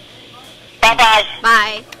honey. you. Bye-bye.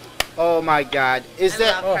 Bye. Oh my God, I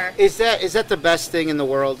love her. is that the best thing in the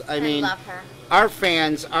world? I mean, love her. our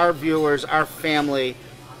fans, our viewers, our family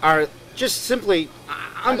are just simply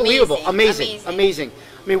unbelievable, Amazing. amazing.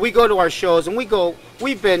 I mean, we go to our shows and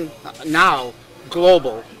we've been now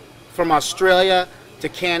global, from Australia to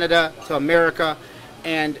Canada to America,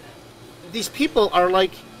 and these people are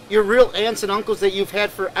like your real aunts and uncles that you've had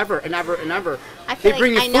forever and ever and ever. I feel They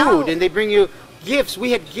bring like you I know. food and they bring you gifts.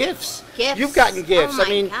 We had gifts. Gifts. You've gotten gifts. Oh my I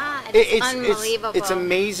mean, God, it's unbelievable. It's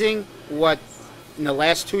amazing what in the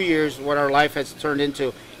last 2 years what our life has turned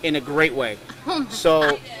into in a great way. Oh my So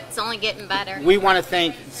God. It's only getting better. we want to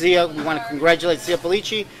thank Zia. We want to congratulate Zia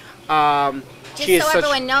Felici. Just she is so such,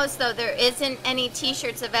 everyone knows, though, there isn't any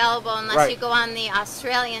T-shirts available unless Right. you go on the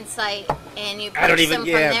Australian site and you I don't purchase even- them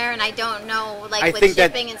yeah. from there. And I don't know, like, I with think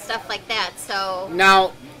that- shipping and stuff like that. So,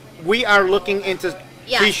 now we are looking into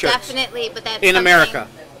yes, T-shirts definitely. But that's in something- America.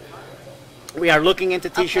 We are looking into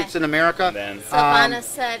T-shirts Okay. in America. Then- Silvana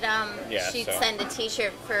said yeah, she'd so- send a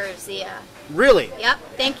T-shirt for Zia. Really? Yep.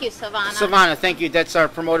 Thank you, Silvana. Savannah, thank you. That's our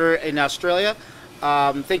promoter in Australia.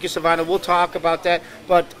 Thank you, Savannah. We'll talk about that.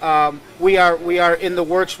 But we are in the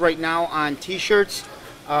works right now on T-shirts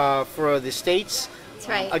for the States. That's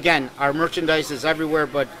right. Again, our merchandise is everywhere,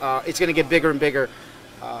 but it's going to get bigger and bigger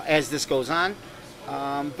as this goes on.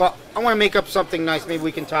 But I want to make up something nice. Maybe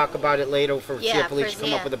we can talk about it later for Yeah, Zia for Felici,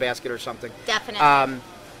 come up Zia. with a basket or something. Definitely.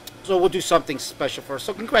 So we'll do something special for us.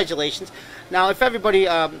 So congratulations. Now, if everybody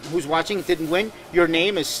who's watching didn't win, your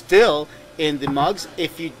name is still in the mugs.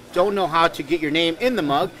 If you don't know how to get your name in the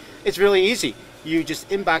mug, it's really easy. You just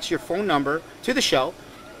inbox your phone number to the show,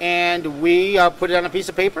 and we put it on a piece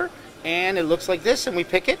of paper, and it looks like this, and we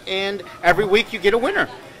pick it, and every week you get a winner.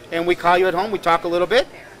 And we call you at home, we talk a little bit,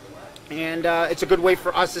 and it's a good way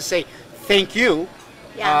for us to say thank you.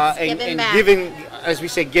 Yes, and giving back. giving, as we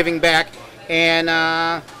say, giving back, and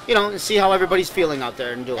you know, see how everybody's feeling out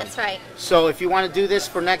there and doing. That's right. So if you want to do this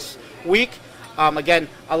for next week, again,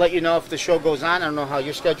 I'll let you know if the show goes on. I don't know how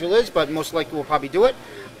your schedule is, but most likely we'll probably do it.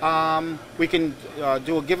 We can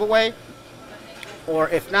do a giveaway, or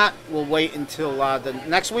if not, we'll wait until the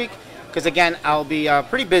next week, because again, I'll be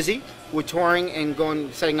pretty busy with touring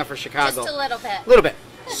and setting up for Chicago. Just a little bit. A little bit.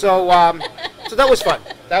 So, so that was fun.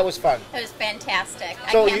 That was fun. It was fantastic.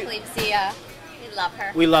 So I can't believe Zia. We love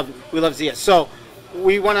her. We love Zia. So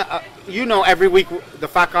we want to, every week the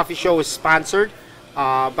Facoffee Show is sponsored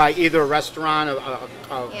by either a restaurant,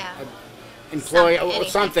 employee, or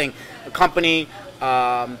something, a company.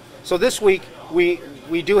 So this week we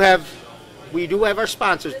do have our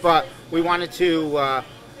sponsors, but we wanted to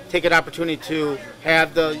take an opportunity to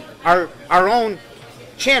have our own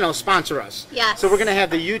channel sponsor us. Yes. So we're going to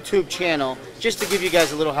have the YouTube channel, just to give you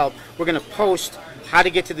guys a little help. We're going to post how to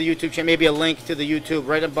get to the YouTube channel, maybe a link to the YouTube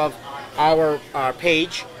right above our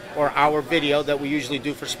page or our video that we usually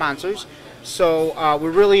do for sponsors. So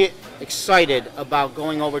we're really excited about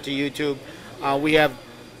going over to YouTube. We have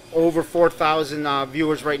over 4,000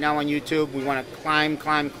 viewers right now on YouTube. We want to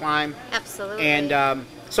climb. Absolutely. And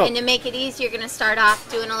and to make it easy, you're going to start off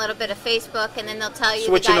doing a little bit of Facebook, and then they'll tell you,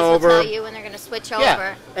 switching the guys over. will tell you when they're going to switch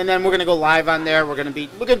over. And then we're going to go live on there. We're going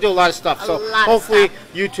to do a lot of stuff. So hopefully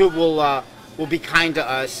YouTube will be kind to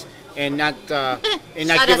us and not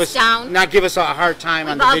give us a hard time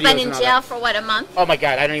on the videos. We've all been in jail for what, a month? Oh my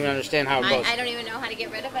God, I don't even understand how it goes. I don't even know how to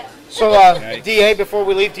get rid of it. So DA, before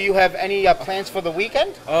we leave, do you have any plans for the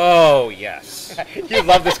weekend? Oh yes. You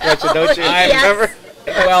love this question, don't you? I Yes. remember.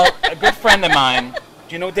 Well, a good friend of mine.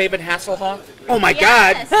 Do you know David Hasselhoff? Oh my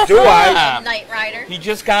Yes. God, do I? Night Rider. He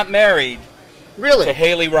just got married to Really?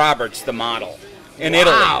 Haley Roberts, the model, in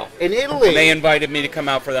Wow. Italy. In Italy. And they invited me to come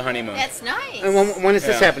out for the honeymoon. That's nice. And when does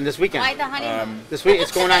this Yeah. happen? This weekend? Why the honeymoon? This week?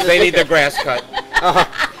 It's going on this They need their weekend. grass cut.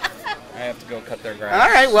 I have to go cut their grass.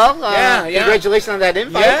 All right, well, Yeah. congratulations on that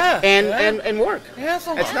invite. Yeah. And work.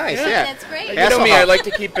 Hasselhoff. That's nice, Yeah. yeah. That's great. You know me, Hasselhoff. I like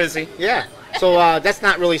to keep busy. Yeah. So that's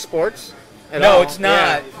not really sports at No, all. it's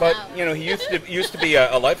not. Yeah. But you know, he used to be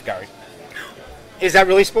a lifeguard. Is that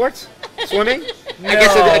really sports? Swimming? I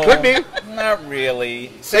guess it could be. Not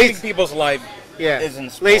really. Saving people's life Yeah.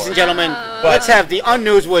 isn't sports. Ladies and gentlemen, let's have the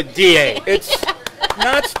unnews with DA. It's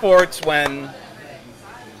not sports when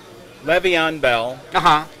Le'Veon Bell,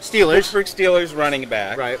 Steelers. Pittsburgh Steelers running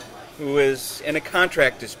back, Right. who is in a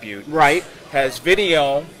contract dispute, Right. has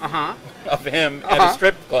video of him at a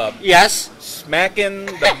strip club Yes. smacking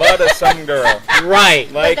the butt of some girl.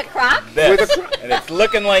 Right. Like With a crock? this. With a And it's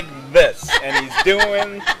looking like this. And he's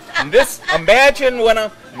doing this. Imagine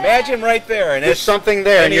right there. And There's it's something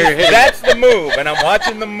there, and and you're hitting. that's the move. And I'm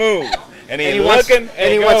watching the move. And he's looking,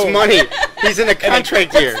 and he goes, wants money. He's in a and he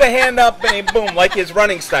contract puts here. the hand up and he boom, like his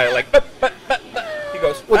running style, like he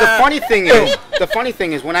goes. Well, the "Ah." funny thing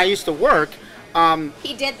is, when I used to work,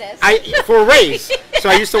 He did this. for a raise. So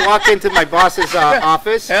I used to walk into my boss's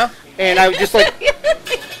office, Yeah. and I was just like,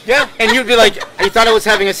 Yeah. and you'd be like, he thought I was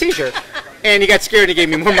having a seizure, and he got scared and he gave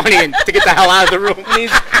me more money and to get the hell out of the room. And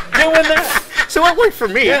he's doing that. So it worked for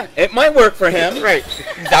me. Yeah. It might work for him. Right.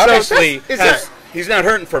 He's obviously is that- he's not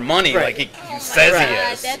hurting for money Right. like he says Right. he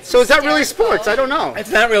is. That's So is that really hysterical. sports? I don't know. It's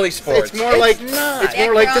not really sports. It's more like not. it's That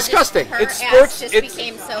more like girl just- disgusting. her It's ass sports- just it's-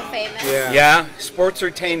 became so famous. Yeah. Yeah,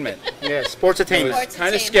 sports-ertainment. Yeah, sports It attainment. was Sports kind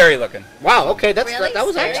of attainment. scary looking. Wow. Okay, that was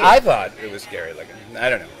Scary? actually. I thought it was scary looking. I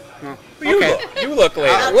don't know. Oh, But you okay. look. You look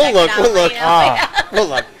later. I'll We'll check look. it out We'll look. later. We'll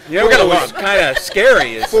look. You know We're gonna what was look kind of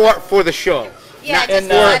scary is for the show. Yeah, Not- just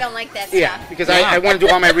and, I don't like that Yeah, stuff. because I want to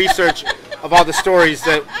do all my research of all the stories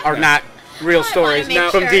that are not real stories make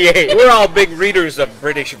from sure. DA. we're all big readers of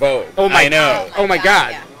British Vogue. Oh my I know. Oh my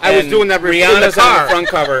God! Yeah. I was And doing that review in the Rihanna's on car. the front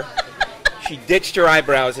cover. She ditched her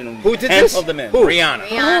eyebrows and Who did penciled this? them in. Who? Rihanna.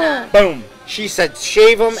 Rihanna. Boom. She said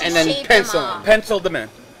shave them She and then shaved pencil them them. off. Penciled them in.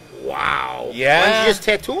 Wow. Yeah. Why don't you just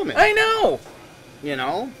tattoo them in? I know. You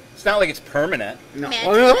know? It's not like it's permanent. No.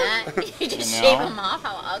 Imagine that. You just You know? shave them off.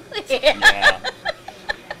 How ugly. Yeah.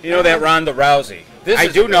 You know that Ronda Rousey? This I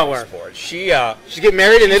is do a know good her. sport. She She's getting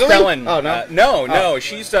married in she's Italy? selling. Oh no. No.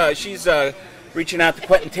 She's reaching out to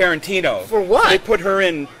Quentin Tarantino. For what? They put her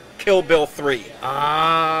in Kill Bill 3.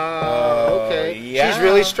 Ah. Okay. yeah. She's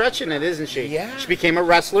really stretching it, isn't she? Yeah. She became a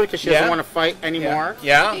wrestler because she doesn't Yeah. want to fight anymore.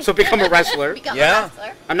 Yeah. So become a wrestler. Become Yeah. a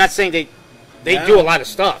wrestler. I'm not saying they Yeah. do a lot of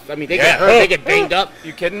stuff. I mean, they Yeah. get hurt, they get banged up.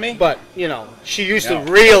 You kidding me? But you know, she used No.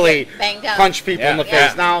 to really Banged up. punch people in the Yeah.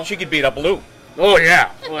 face. Now, She could beat up Lou. oh yeah,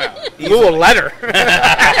 Lou will let her.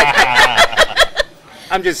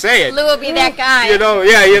 I'm just saying. Lou will be that guy. You know,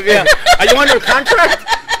 yeah. Are you under contract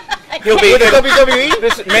He'll be with the WWE?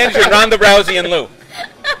 this manager Ronda Rousey and Lou.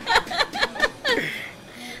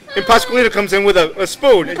 And Pasqualino comes in with a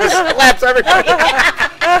spoon and just slaps everybody.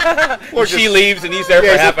 Or She leaves and he's there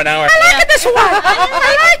Yeah, for half an hour. this one.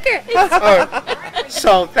 I like her.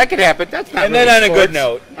 So that could happen. That's not. And then really on a good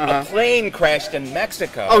sports. note, a plane crashed in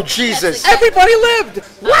Mexico. Oh Jesus! Everybody lived.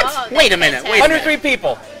 What? Oh, that's Wait a minute. Wait a minute. 103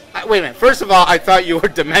 people. Wait a minute. First of all, I thought you were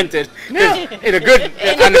demented. No. In a good, on a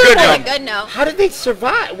good On a note. good note. How did they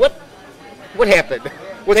survive? What happened?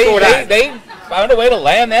 What's They, going they, on? they found a way to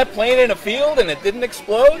land that plane in a field and it didn't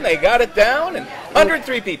explode and they got it down and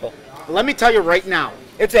 103 people. let me tell you right now.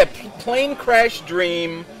 It's a plane crash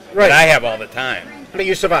dream Right. that I have all the time. But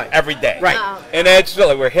you survive. Every day. Right. Oh. And it's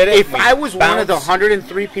really, we're hitting. If I was one of the bounce.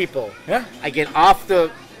 103 people, Yeah. I get off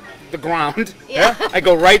the ground, Yeah. I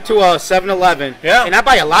go right to a 7-Eleven, Yeah. and I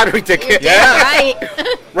buy a lottery You're ticket. damn right.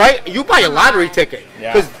 Right? You buy a lottery ticket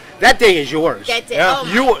Yeah. because that day is yours. That's it. Yeah. Oh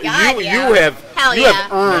my you God, you yeah. you have Hell you yeah.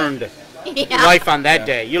 have earned Yeah. life on that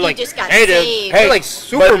day. You're You like, just got hey, dude, saved. hey, like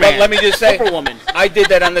Superman. But let me just say, Superwoman. I did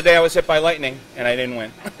that on the day I was hit by lightning, and I didn't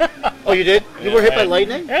win. Oh, you did? You were hit by Yeah.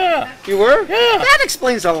 lightning? Yeah. You were? Yeah. That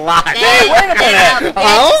explains a lot. That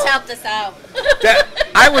Hello? just helped us out.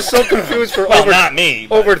 I was so confused for Well, not me.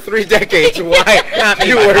 but- over 3 decades. Why? Not me,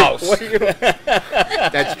 you my were, house. what you-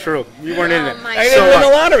 That's true. You weren't in Oh, it. my I God. didn't So, win the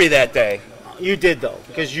lottery that day. you did though,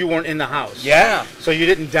 because you weren't in the house. Yeah. So you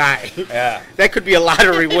didn't die. Yeah. That could be a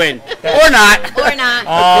lottery win, or not. Or not.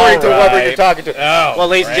 According to whoever Alright. you're talking to. Oh, Well,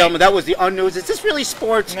 ladies and right. gentlemen, that was the unnews. Is this really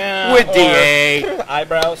sports No, with or DA?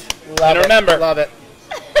 eyebrows. Love And it. remember, Love it.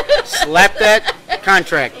 Slap that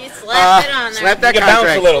contract. You slapped it on there. Slap that you can bounce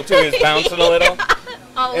contract. a little too. He's bouncing a little.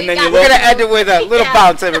 Oh, And we then got you We're look- going to end it with a little Yeah.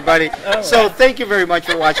 bounce, everybody. Oh, So right. thank you very much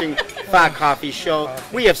for watching Facoffee Show.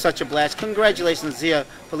 We have such a blast. Congratulations, Zia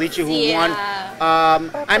Felici, who Zia. won.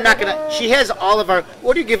 I'm not going to... She has all of our...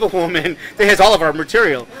 What do you give a woman that has all of our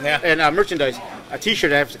material Yeah. and merchandise? A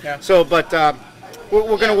T-shirt. Yeah. So, but we're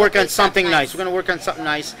going to Yeah, work we'll on make something something nice. nice. We're going to work on something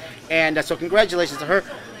nice. And so congratulations to her.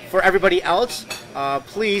 For everybody else,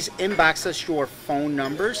 please inbox us your phone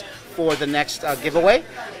numbers for the next giveaway.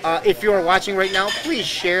 If you are watching right now, please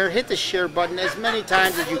share. Hit the share button as many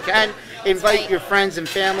times as you can. Invite right. your friends and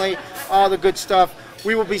family, all the good stuff.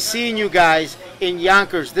 We will be seeing you guys in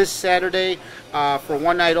Yonkers this Saturday for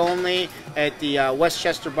one night only at the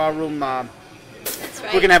Westchester Ballroom. That's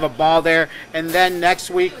right. We're going to have a ball there. And then next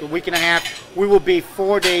week, a week and a half, we will be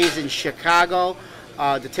 4 days in Chicago.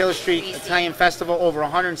 The Taylor Street Crazy. Italian Festival, over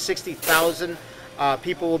 160,000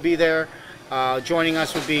 people will be there. Joining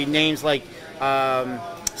us would be names like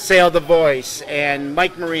Sail the Voice and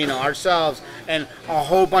Mike Marino, ourselves, and a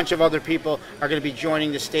whole bunch of other people are going to be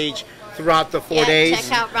joining the stage throughout the 4 Yeah, days.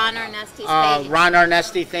 check out Ron Arnesti's page. Ron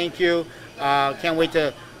Arnesti, thank you. Can't wait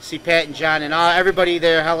to see Pat and John and everybody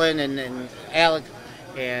there, Helen and Alec.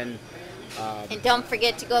 And And don't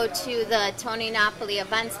forget to go to the Tony Napoli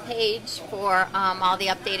events page for all the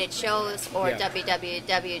updated shows, or Yeah.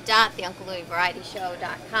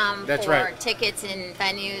 www.theunclelouisvarietyshow.com That's for right. tickets and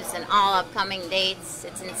venues and all upcoming dates.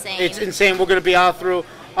 It's insane. it's insane. We're going to be all through,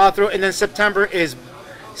 and then September is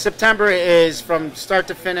from start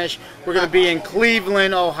to finish. We're going to be in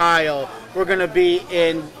Cleveland, Ohio. We're going to be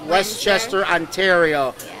in Westchester,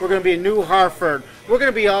 Ontario. Yeah. We're going to be in New Hartford. We're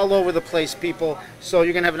going to be all over the place, people. So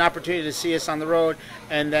you're going to have an opportunity to see us on the road.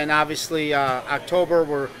 And then obviously October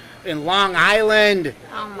we're in Long Island.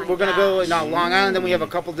 Oh my We're going to go gosh. in Long Island. Then we have a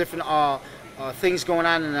couple different things going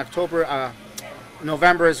on in October,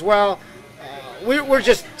 November as well. We're all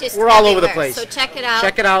over the everywhere. place. So check it out.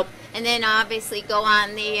 Check it out. And then obviously go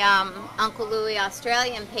on the Uncle Louie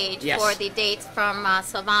Australian page Yes. for the dates from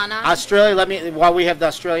Savannah. Australia, while we have the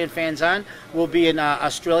Australian fans on, we'll be in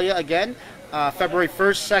Australia again. February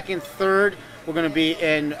 1st, 2nd, 3rd. We're going to be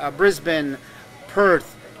in Brisbane,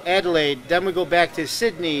 Perth, Adelaide. Then we go back to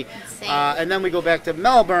Sydney. Insane. And then we go back to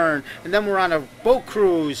Melbourne. And then we're on a boat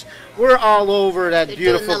cruise. We're all over that They're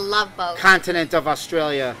beautiful doing the Love Boat. continent of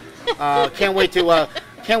Australia. Can't wait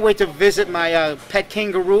to visit my pet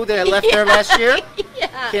kangaroo that I left there last year.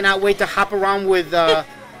 Yeah. Cannot wait to hop around with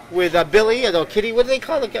Billy, or kitty. What do they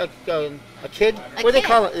call it? A kid? What do they kid.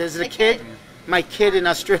 call it? Is it a A kid? kid. My kid in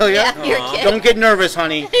Australia. Yeah, your kid. Don't get nervous,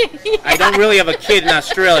 honey. I don't really have a kid in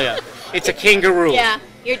Australia. It's a kangaroo. Yeah,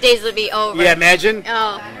 your days will be over. Yeah, imagine.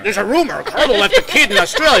 Oh. There's a rumor Carla left a kid in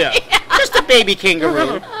Australia. Just a baby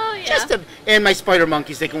kangaroo. Oh, yeah. And my spider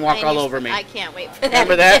monkeys, they can walk And all you- over me. I can't wait for that.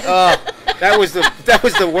 Remember that? Oh, that was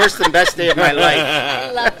the worst and best day of my life.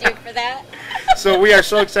 I loved you for that. So we are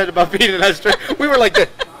so excited about being in Australia. We were like this.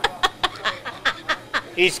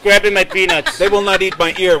 He's grabbing my peanuts. They will not eat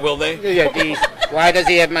my ear, will they? Yeah, why does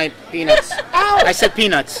he have my peanuts? I said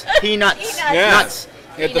peanuts. Peanuts. Yeah. Nuts.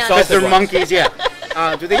 Yeah, the Peanuts. Because they're salted ones. monkeys,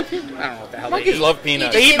 yeah. Do they eat peanuts? I don't know what the hell Monkeys they eat. love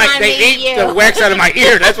peanuts. They Just remind me of ate you. the wax out of my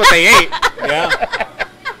ear. That's what they ate. Yeah.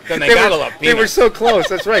 Then they gotta love They were peanuts. so close.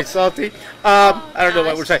 That's right, salty. I don't know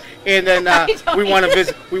what we're saying. And then don't we want to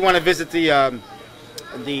visit. We want to visit the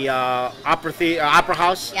opera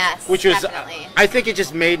house. Yes, which was. definitely. I think it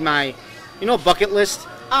just made my, bucket list.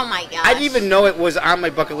 Oh my gosh. I didn't even know it was on my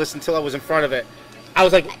bucket list until I was in front of it. I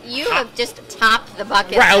was like, You have just topped the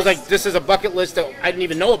bucket right. I was list. like, this is a bucket list that I didn't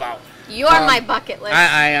even know about. You are my bucket list.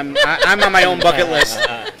 I'm on my own bucket list.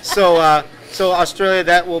 So So Australia,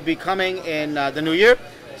 that will be coming in the new year.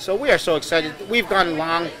 So we are so excited. We've gone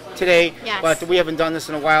long today, Yes. but we haven't done this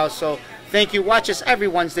in a while. So thank you. Watch us every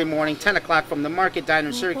Wednesday morning, 10 o'clock from the Market Diner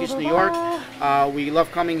in Syracuse, New York. We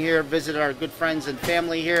love coming here, visit our good friends and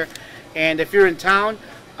family here. And if you're in town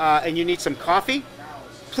and you need some coffee,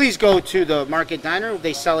 please go to the Market Diner.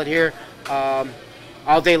 They sell it here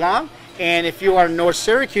all day long. And if you are in North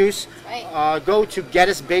Syracuse, go to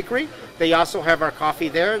Geddes Bakery. They also have our coffee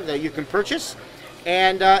there that you can purchase.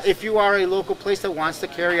 And if you are a local place that wants to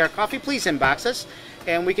carry our coffee, please inbox us,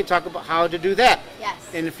 and we can talk about how to do that. Yes.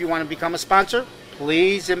 And if you want to become a sponsor,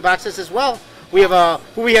 please inbox us as well. We have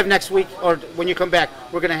who we have next week, or when you come back,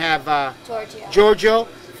 we're going to have Giorgio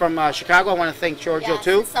from Chicago. I want to thank Giorgio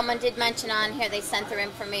too. Someone did mention on here they sent their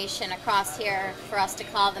information across here for us to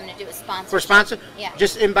call them to do a sponsor. For sponsor? Yeah.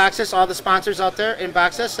 Just inbox us, all the sponsors out there,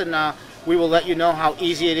 inbox us, and we will let you know how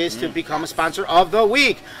easy it is to become a sponsor of the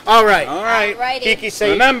week. All right. All right. Alrighty. Kiki,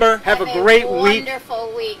 say, Remember, have a great week.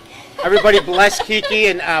 Wonderful week. Everybody bless Kiki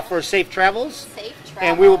and for safe travels. Safe travels.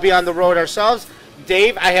 And we will be on the road ourselves.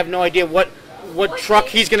 Dave, I have no idea what truck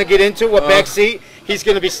he's going to get into, what back seat he's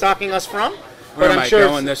going to be stalking us from. Where but am I'm I sure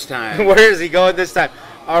going this time? Where is he going this time?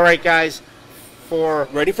 All right, guys.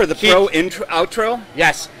 Ready for the pro intro, outro?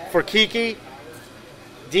 Yes. For Kiki,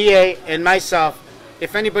 DA, and myself,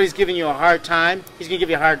 if anybody's giving you a hard time, he's going to give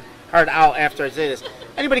you a hard out after I say this.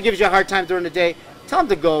 Anybody gives you a hard time during the day, tell them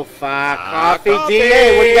to go Facoffee.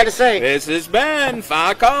 DA, what do you got to say? This has been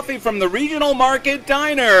Facoffee from the Regional Market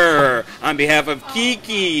Diner. On behalf of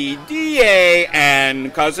Kiki, DA,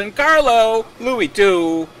 and Cousin Carlo, Louie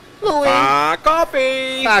too. Louie.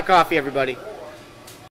 Facoffee. Facoffee, everybody.